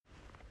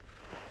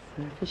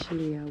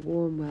officially a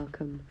warm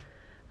welcome.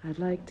 I'd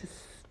like to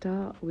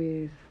start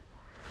with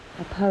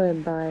a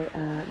poem by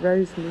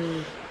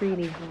Rosemary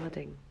Freeney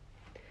Harding,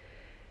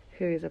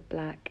 who is a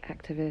black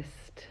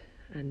activist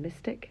and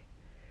mystic.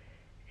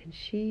 And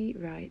she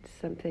writes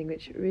something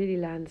which really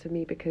lands for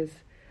me because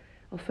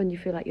often you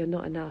feel like you're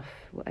not enough.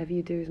 Whatever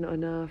you do is not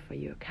enough, or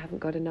you haven't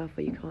got enough,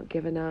 or you can't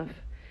give enough.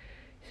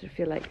 You sort of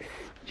feel like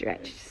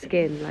stretched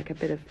skin, like a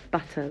bit of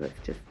butter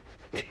that's just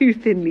too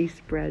thinly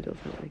spread or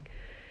something.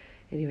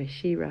 Anyway,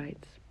 she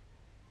writes,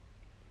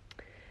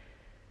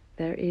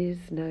 "There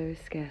is no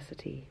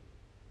scarcity.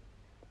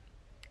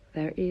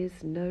 There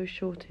is no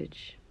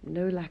shortage,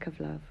 no lack of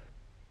love,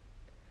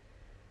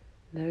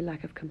 no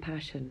lack of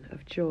compassion,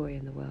 of joy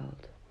in the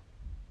world.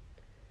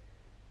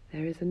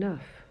 There is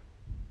enough.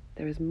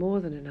 There is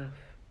more than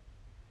enough.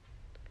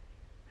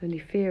 Only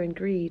fear and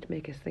greed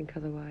make us think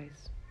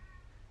otherwise.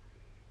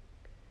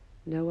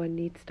 No one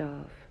need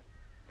starve.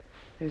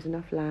 There is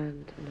enough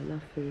land and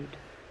enough food.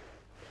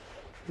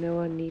 No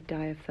one need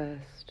die of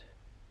thirst.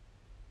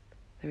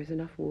 There is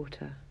enough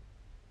water.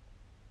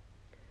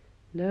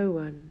 No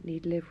one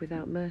need live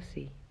without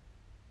mercy.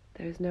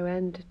 There is no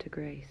end to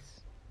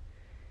grace,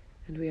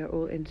 and we are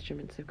all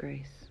instruments of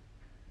grace.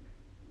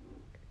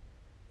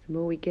 The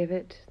more we give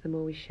it, the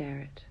more we share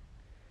it,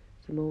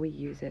 the more we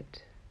use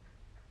it.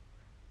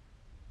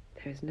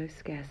 There is no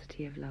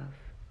scarcity of love.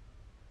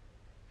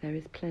 There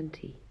is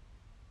plenty,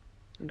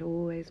 and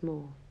always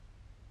more.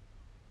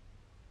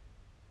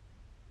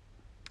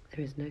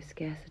 There is no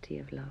scarcity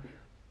of love.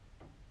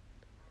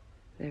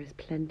 There is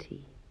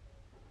plenty,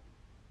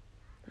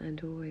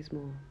 and always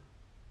more."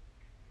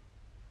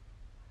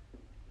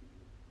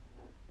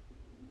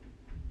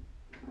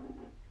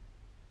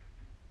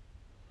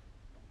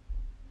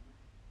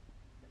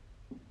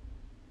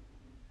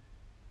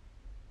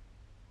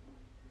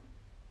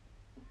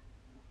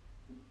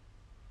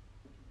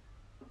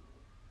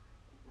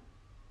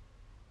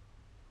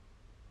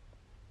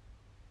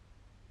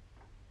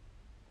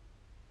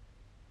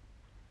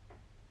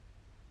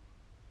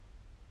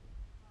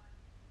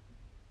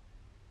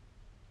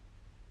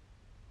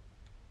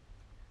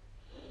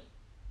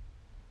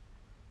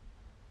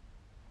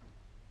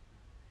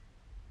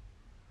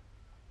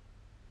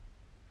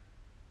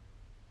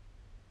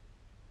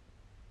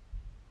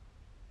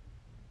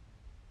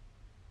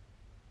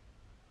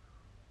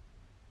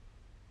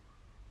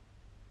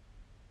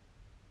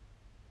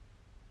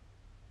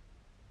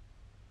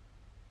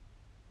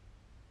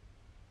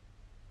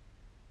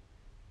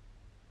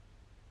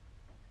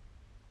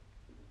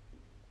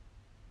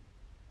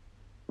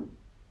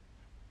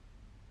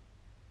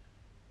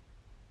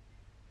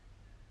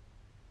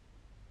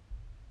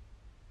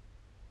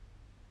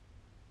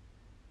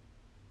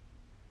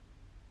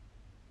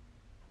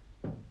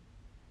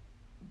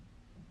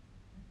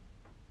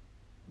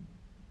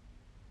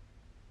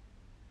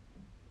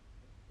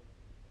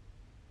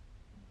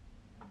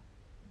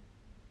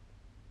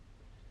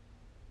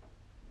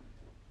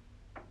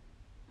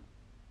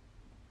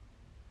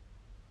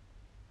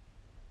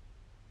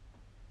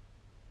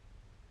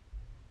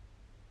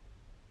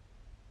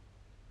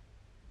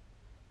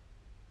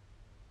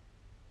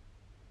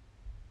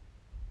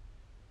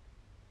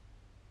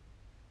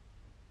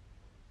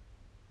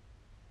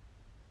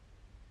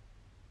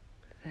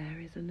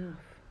 There is enough.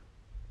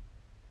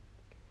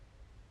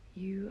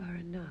 You are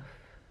enough.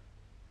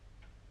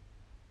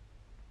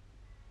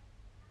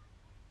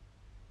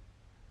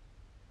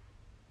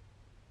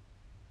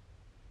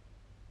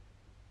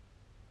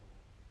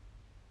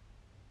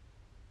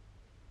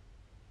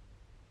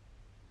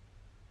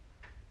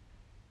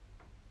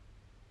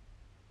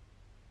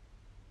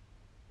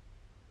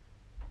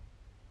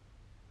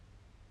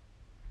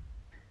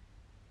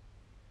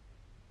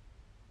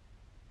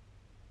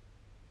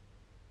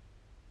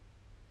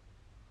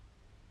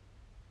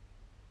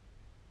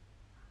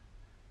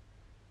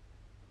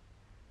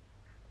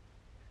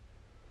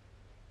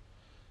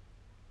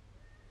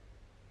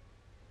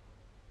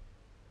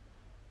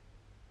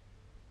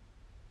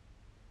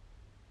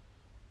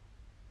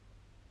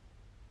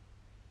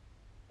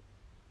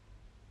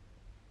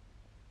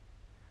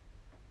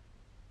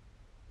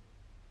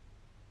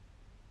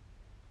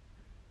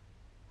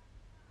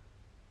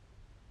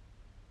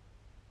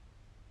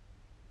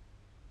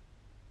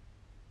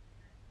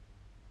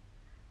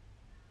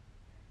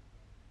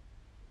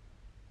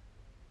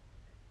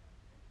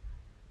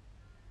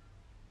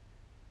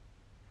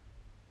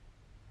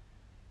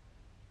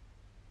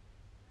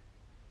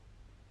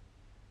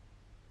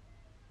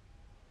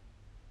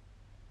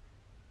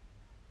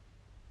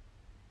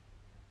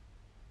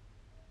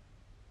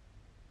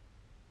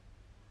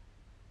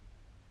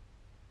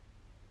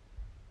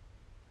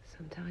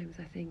 Sometimes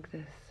I think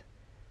this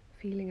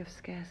feeling of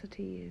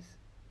scarcity is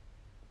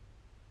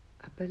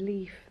a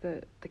belief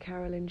that the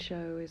Carolyn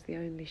show is the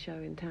only show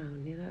in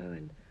town,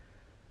 and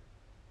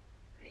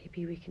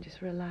maybe we can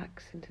just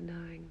relax into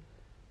knowing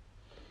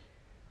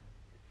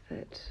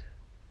that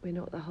we're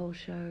not the whole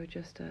show,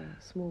 just a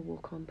small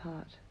walk-on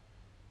part.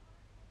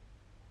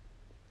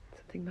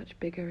 Something much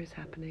bigger is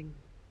happening.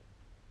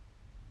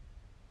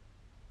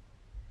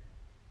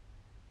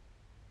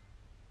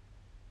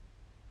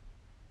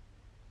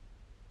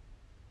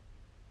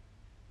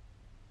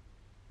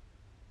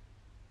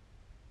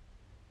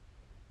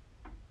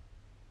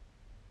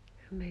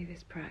 And may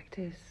this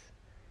practice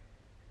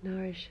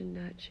nourish and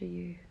nurture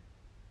you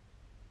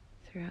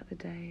throughout the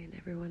day and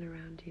everyone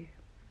around you.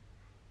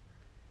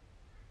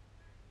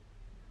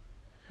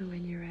 And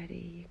when you're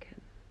ready, you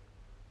can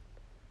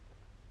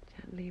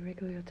gently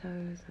wriggle your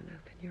toes and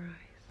open your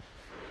eyes.